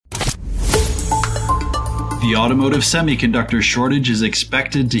The automotive semiconductor shortage is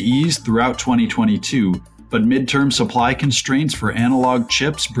expected to ease throughout 2022, but midterm supply constraints for analog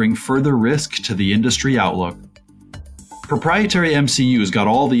chips bring further risk to the industry outlook. Proprietary MCUs got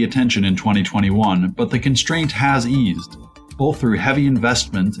all the attention in 2021, but the constraint has eased, both through heavy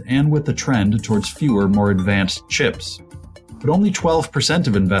investment and with the trend towards fewer, more advanced chips. But only 12%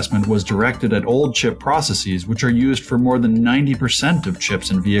 of investment was directed at old chip processes, which are used for more than 90% of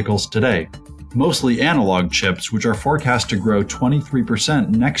chips in vehicles today. Mostly analog chips, which are forecast to grow 23%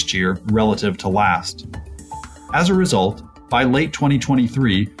 next year relative to last. As a result, by late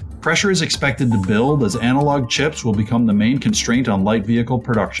 2023, pressure is expected to build as analog chips will become the main constraint on light vehicle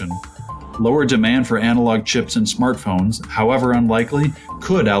production. Lower demand for analog chips in smartphones, however unlikely,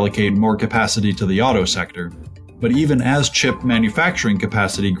 could allocate more capacity to the auto sector. But even as chip manufacturing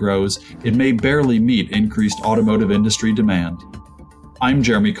capacity grows, it may barely meet increased automotive industry demand. I'm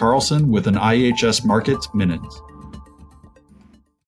Jeremy Carlson with an IHS Markit Minute.